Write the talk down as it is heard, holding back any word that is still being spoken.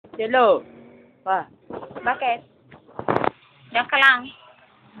Angelo. Pa. Bakit? Diyan ka lang.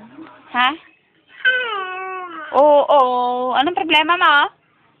 Ha? Oo. Anong problema mo?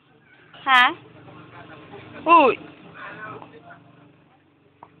 Ha? Uy.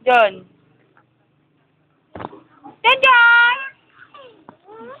 John. John!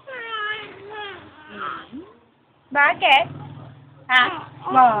 Bakit? Ha?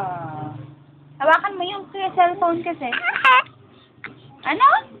 Hawakan mo yung cellphone kasi. Ano?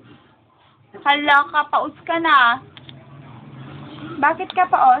 Hala ka, paus ka na. Bakit ka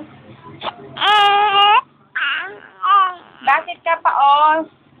paus? Bakit ka paus?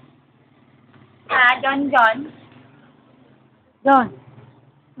 Ha, John? John,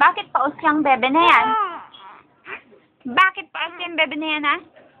 bakit paus yung bebe na yan? Bakit paus yung bebe na yan, ha?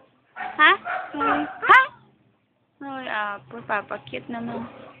 Ha? Ha? Ay, apo, papa-cute naman.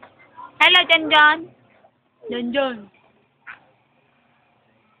 Hello, John. John.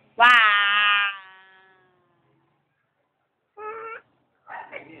 Wow!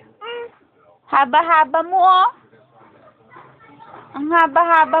 Haba-haba mo, oh. Ang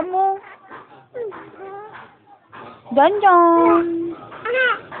haba-haba mo. John.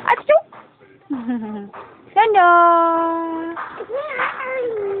 Atsu! John.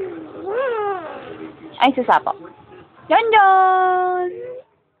 Ay, susapo. John.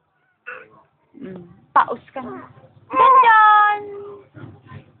 Paus ka na. John.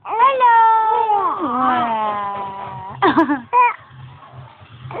 Hello.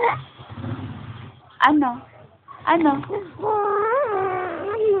 Ano? Ano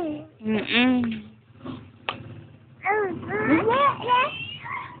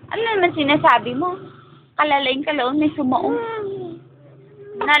naman sinasabi mo? Kalalaing kalaon na sumaon.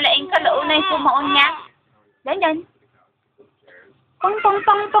 Nalaing kalaon na sumaon niya. Yan. Pang,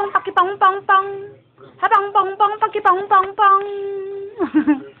 pakipang, pang. Habang, pang, pakipang, pang.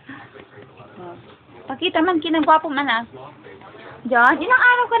 Pakita man, kinagwapo man, ah. John, ilang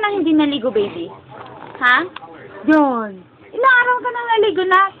araw ka nang hindi naligo, baby? Ha? John, ilang araw ka nang naligo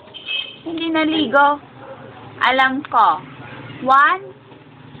na? Hindi naligo. Alam ko. 1?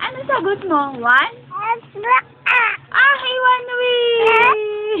 Ano sagot mo? 1? Ay, 1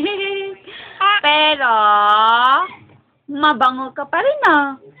 week! Pero, mabango ka pa rin,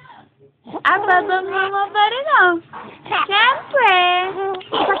 ah. Babango mo pa rin, ah. Siyempre.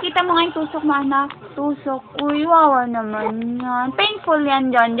 Ipakita mo nga yung tusok mo, anak. Tusok. Uy, wawa naman yan. Painful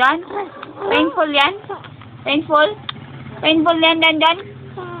yan, John. Painful yan? Painful yan, John?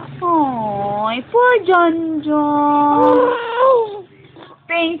 Oy, poor John.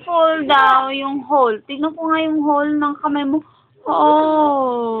 Painful daw yung hole. Tignan ko nga yung hole ng kamay mo.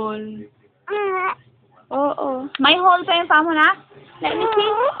 Hole. Oo. May hole pa yung paa mo, na? Let me see.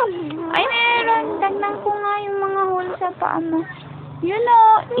 Ay, meron. Tignan ko nga yung mga hole sa paa mo. Yun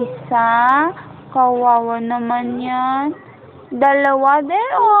o. Isa. Kawawa naman yan. 2 din,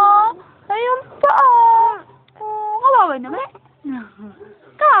 oh. Ayun pa, oh. Kawawa naman.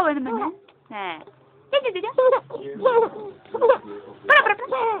 Kawawa naman yan. Ay,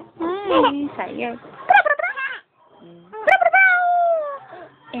 sayang.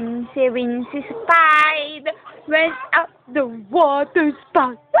 Wincy spied went out the water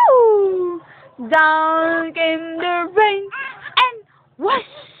spout. Down came the rain and whoosh!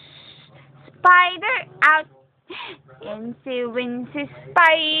 Spider out. Wincy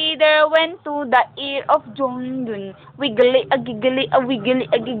spider went to the ear of John. Wiggly, a giggly, a wiggly,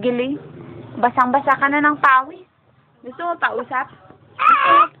 a giggly. Basang-basa ka na ng pawis. Gusto mo pausap?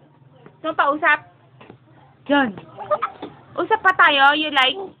 John, usap pa tayo, you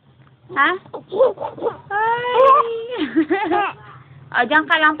like? Ha? Ay! O, diyan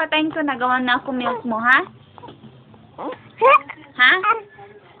ka lang, patayin ko. Nagawa na ako milk mo, ha? Ha?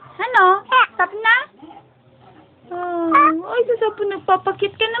 Ano? Stop na? Ay, sasapo,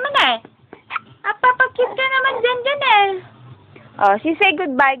 nagpapakit ka naman, eh. Papakit ka naman dyan, eh. Oh, she say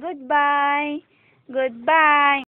goodbye. Goodbye.